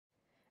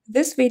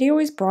This video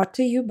is brought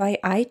to you by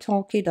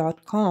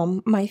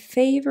iTalki.com, my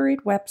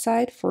favorite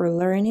website for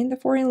learning the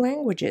foreign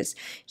languages.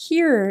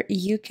 Here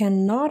you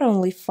can not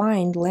only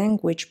find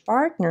language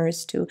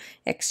partners to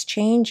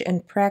exchange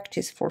and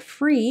practice for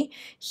free,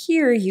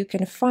 here you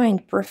can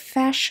find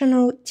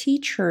professional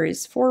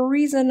teachers for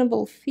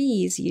reasonable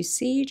fees. You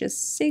see,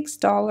 just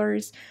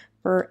 $6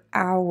 per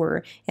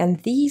hour,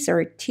 and these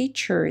are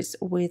teachers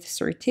with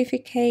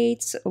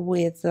certificates,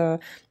 with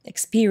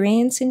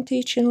experience in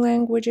teaching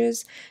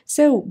languages.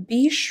 So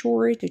be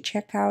sure to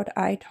check out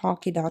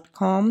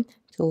italki.com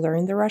to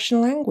learn the Russian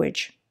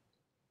language.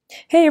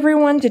 Hey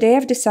everyone, today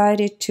I've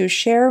decided to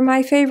share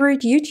my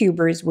favorite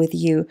YouTubers with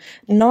you.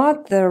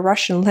 Not the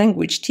Russian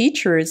language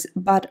teachers,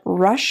 but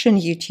Russian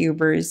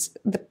YouTubers,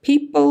 the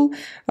people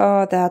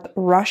that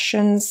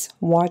Russians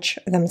watch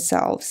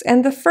themselves.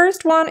 And the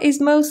first one is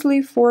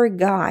mostly for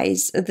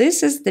guys.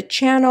 This is the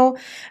channel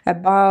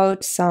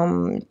about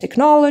some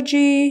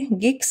technology,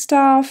 geek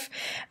stuff,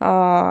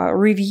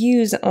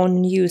 reviews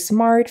on new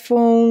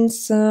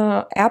smartphones,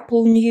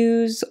 Apple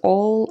news,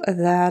 all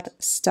that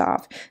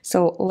stuff.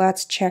 So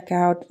let's check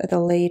out the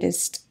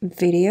latest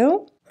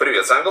video.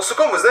 Привет, с вами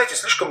Белсуком. Вы знаете,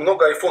 слишком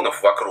много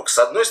айфонов вокруг. С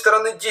одной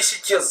стороны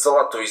 10s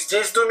золотой,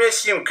 здесь с двумя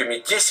симками,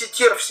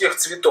 10R всех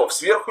цветов.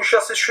 Сверху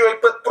сейчас еще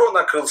iPad Pro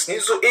накрыл,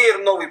 снизу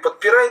Air новый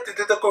подпирает, и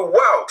ты такой,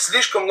 вау,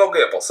 слишком много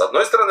Apple. С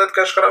одной стороны, это,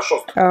 конечно,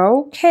 хорошо.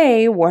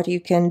 Okay, what you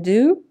can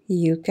do?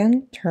 You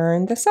can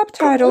turn the subtitles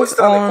on. С другой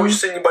стороны,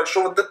 хочется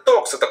небольшого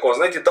детокса, такого,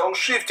 знаете,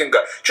 дауншифтинга.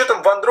 Что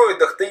там в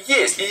андроидах-то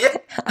есть?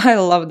 I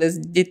love this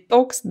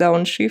detox,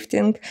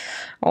 downshifting,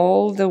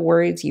 all the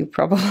words you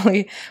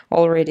probably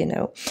already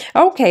know.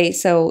 Okay,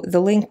 so the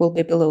link will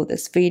be below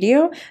this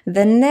video.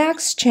 The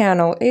next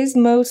channel is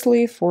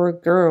mostly for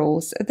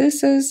girls.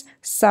 This is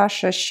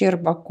Sasha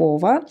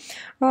Sherbakova.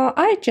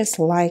 I just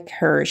like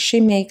her.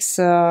 She makes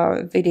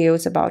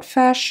videos about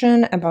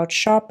fashion, about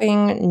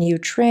shopping, new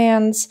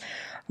trends.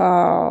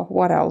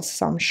 What else?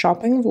 Some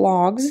shopping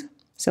vlogs.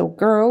 So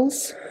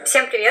girls.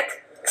 Всем привет!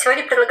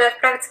 Сегодня предлагаю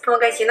отправиться по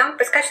магазинам,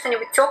 поискать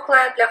что-нибудь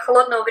теплое для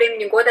холодного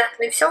времени года.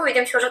 Ну и все,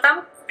 увидимся уже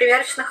там, в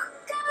примерочных.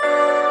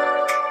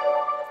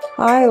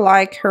 I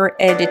like her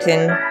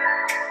editing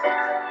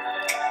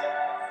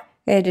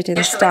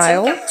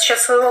style.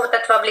 Сейчас своего вот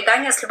этого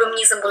облегания с любым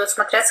низом будут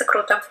смотреться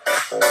круто.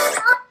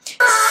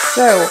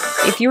 So,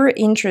 if you're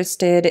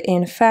interested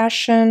in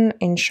fashion,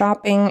 in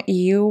shopping,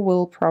 you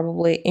will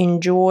probably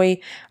enjoy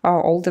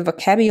all the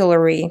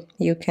vocabulary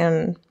you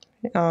can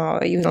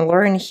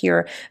learn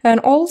here,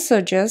 and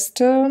also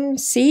just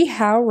see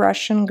how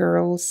Russian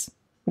girls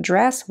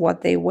dress,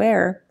 what they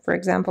wear. For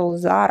example,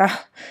 Zara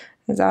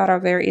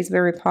is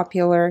very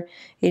popular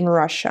in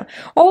Russia.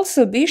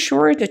 Also, be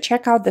sure to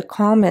check out the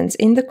comments.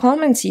 In the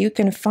comments, you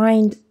can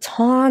find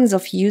tons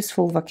of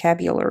useful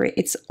vocabulary.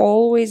 It's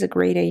always a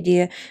great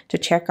idea to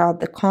check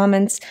out the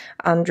comments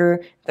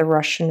under the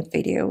Russian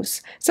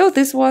videos. So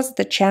this was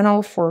the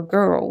channel for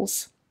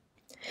girls.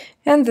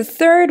 And the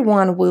third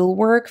one will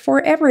work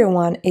for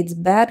everyone. It's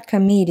Bad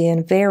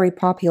Comedian, very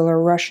popular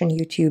Russian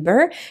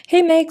YouTuber.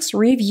 He makes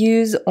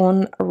reviews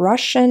on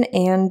Russian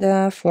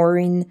and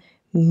foreign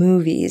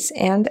movies,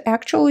 and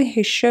actually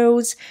he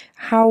shows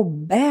how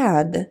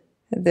bad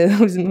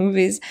those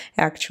movies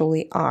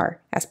actually are,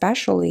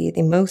 especially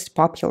the most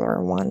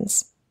popular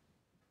ones.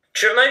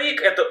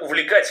 «Черновик» — это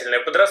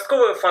увлекательная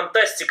подростковая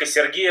фантастика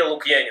Сергея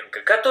Лукьяненко,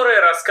 которая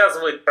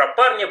рассказывает про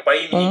парня по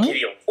имени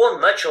Кирилл. Он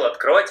начал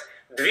открывать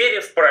двери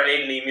в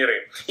параллельные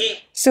миры.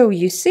 So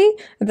you see,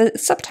 the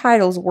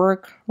subtitles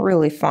work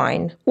really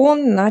fine.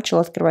 Он начал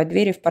открывать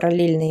двери в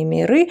параллельные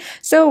миры.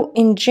 So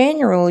in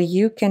general,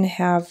 you can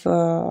have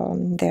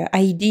the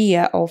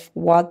idea of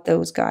what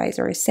those guys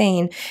are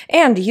saying,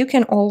 and you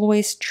can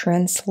always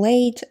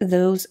translate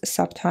those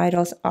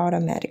subtitles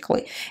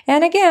automatically.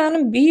 And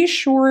again, be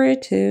sure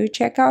to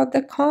check out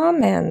the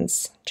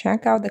comments.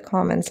 Check out the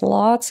comments.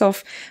 Lots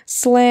of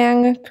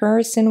slang,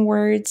 cursing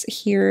words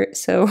here,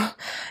 so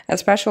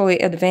especially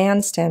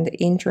advanced and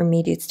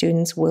intermediate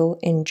students will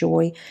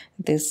enjoy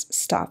this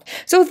stuff.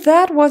 So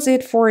that was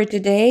it for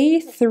today.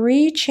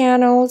 3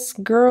 channels,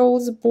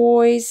 girls,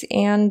 boys,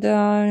 and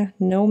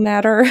no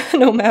matter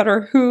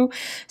who,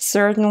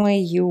 certainly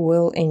you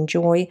will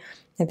enjoy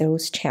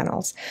those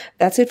channels.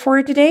 That's it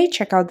for today.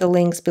 Check out the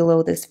links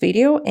below this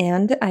video,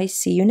 and I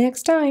see you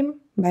next time.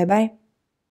 Bye bye.